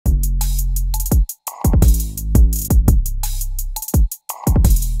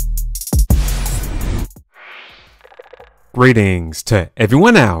Greetings to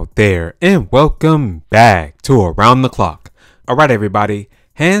everyone out there and welcome back to Around the Clock. Alright everybody,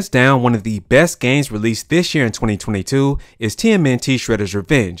 hands down one of the best games released this year in 2022 is TMNT Shredder's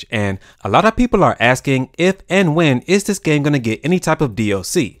Revenge, and a lot of people are asking if and when is this game going to get any type of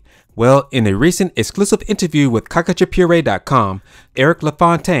DLC. Well, in a recent exclusive interview with CacacciaPuree.com, Eric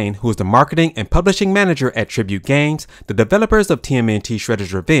LaFontaine, who is the marketing and publishing manager at Tribute Games, the developers of TMNT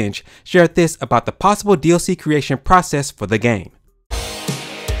Shredder's Revenge, shared this about the possible DLC creation process for the game.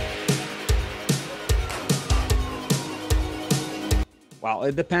 Well,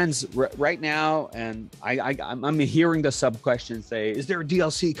 it depends right now, and I'm hearing the sub question say, "Is there a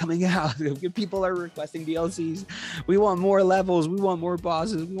DLC coming out?" People are requesting DLCs. We want more levels. We want more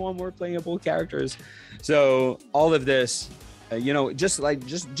bosses. We want more playable characters. So all of this,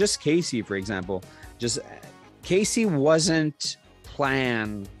 just Casey, for example, Casey wasn't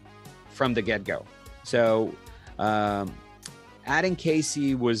planned from the get-go. So adding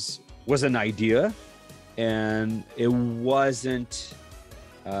Casey was an idea, and it wasn't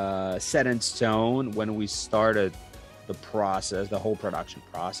set in stone when we started the whole production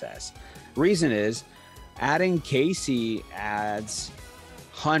process. Reason is, adding Casey adds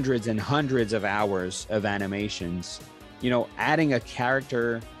hundreds and hundreds of hours of animations. Adding a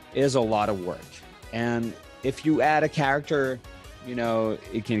character is a lot of work, and if you add a character,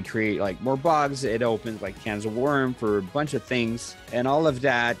 it can create like more bugs. It opens like cans of worms for a bunch of things, and all of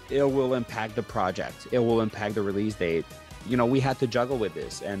that, it will impact the project. It will impact the release date. We had to juggle with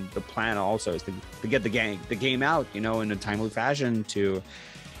this, and the plan also is to get the game out, in a timely fashion, to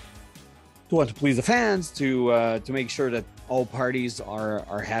want to please the fans, to make sure that all parties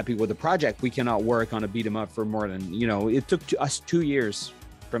are happy with the project. We cannot work on a beat 'em up for more than, it took us 2 years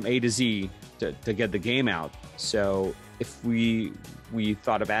from A to Z to get the game out. So if we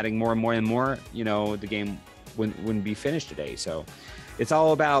thought of adding more and more and more, the game wouldn't be finished today. So it's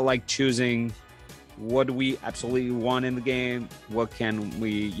all about like choosing what do we absolutely want in the game, what can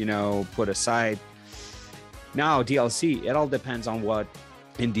we put aside. Now DLC, it all depends on what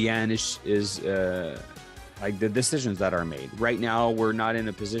in the end is like the decisions that are made. Right now we're not in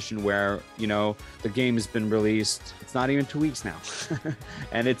a position where the game has been released. It's not even 2 weeks now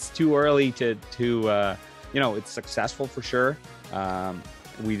and it's too early to it's successful for sure.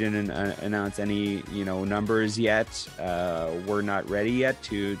 We didn't announce any numbers yet. We're not ready yet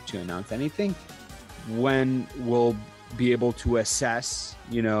to announce anything. When we'll be able to assess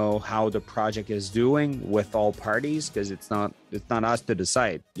how the project is doing with all parties, because it's not us to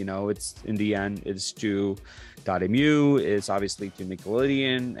decide. It's in the end it's to .mu, it's obviously to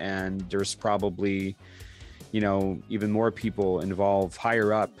Nickelodeon, and there's probably even more people involved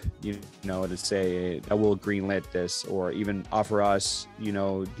higher up to say that will greenlit this, or even offer us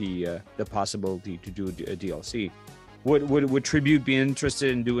the possibility to do a DLC. Would Tribute be interested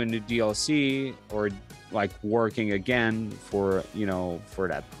in doing the DLC, or like working again for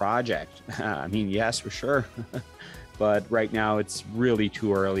that project? I mean, yes, for sure. But right now it's really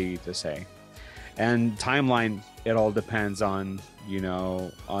too early to say. And timeline, it all depends on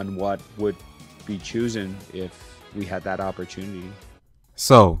on what would be chosen if we had that opportunity.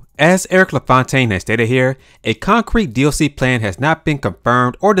 So, as Eric LaFontaine has stated here, a concrete DLC plan has not been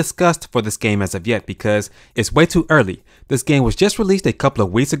confirmed or discussed for this game as of yet because it's way too early. This game was just released a couple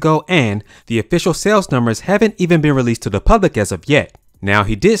of weeks ago, and the official sales numbers haven't even been released to the public as of yet. Now,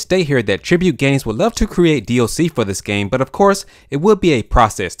 he did state here that Tribute Games would love to create DLC for this game, but of course, it will be a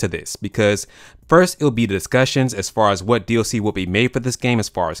process to this, because first, it'll be discussions as far as what DLC will be made for this game as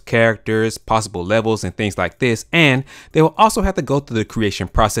far as characters, possible levels, and things like this, and they will also have to go through the creation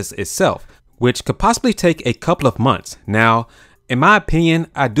process itself, which could possibly take a couple of months. Now, in my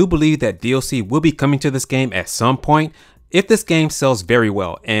opinion, I do believe that DLC will be coming to this game at some point, if this game sells very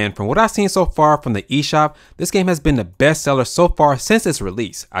well, and from what I've seen so far from the eShop, this game has been the best seller so far since its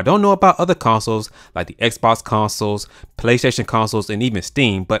release. I don't know about other consoles like the Xbox consoles, PlayStation consoles, and even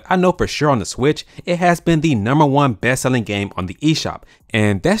Steam, but I know for sure on the Switch, it has been the #1 best-selling game on the eShop.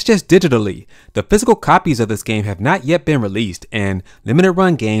 And that's just digitally. The physical copies of this game have not yet been released, and limited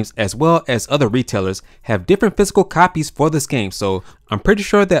run games as well as other retailers have different physical copies for this game, so I'm pretty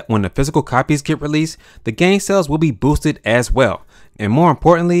sure that when the physical copies get released, the game sales will be boosted as well. And more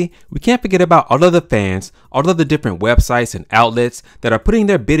importantly, we can't forget about all of the fans, all of the different websites and outlets that are putting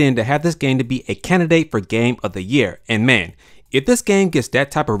their bid in to have this game to be a candidate for Game of the Year. And man, if this game gets that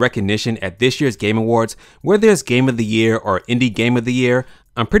type of recognition at this year's Game Awards, whether it's Game of the Year or Indie Game of the Year,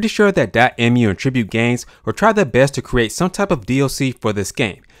 I'm pretty sure that .mu and Tribute Games will try their best to create some type of DLC for this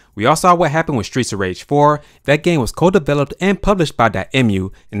game. We all saw what happened with Streets of Rage 4. That game was co-developed and published by .mu,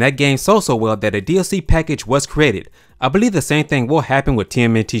 and that game sold so well that a DLC package was created. I believe the same thing will happen with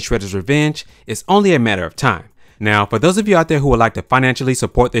TMNT Shredder's Revenge. It's only a matter of time. Now, for those of you out there who would like to financially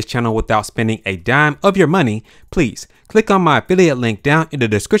support this channel without spending a dime of your money, please click on my affiliate link down in the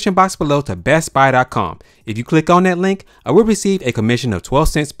description box below to bestbuy.com. If you click on that link, I will receive a commission of 12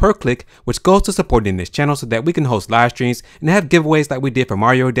 cents per click, which goes to supporting this channel so that we can host live streams and have giveaways like we did for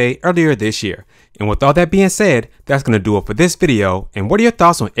Mario Day earlier this year. And with all that being said, that's going to do it for this video. And what are your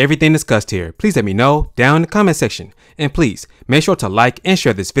thoughts on everything discussed here? Please let me know down in the comment section. And please make sure to like and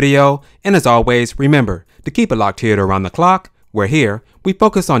share this video. And as always, remember to keep it locked here to Around the Clock, where here we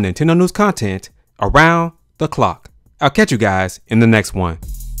focus on Nintendo news content around the clock. I'll catch you guys in the next one.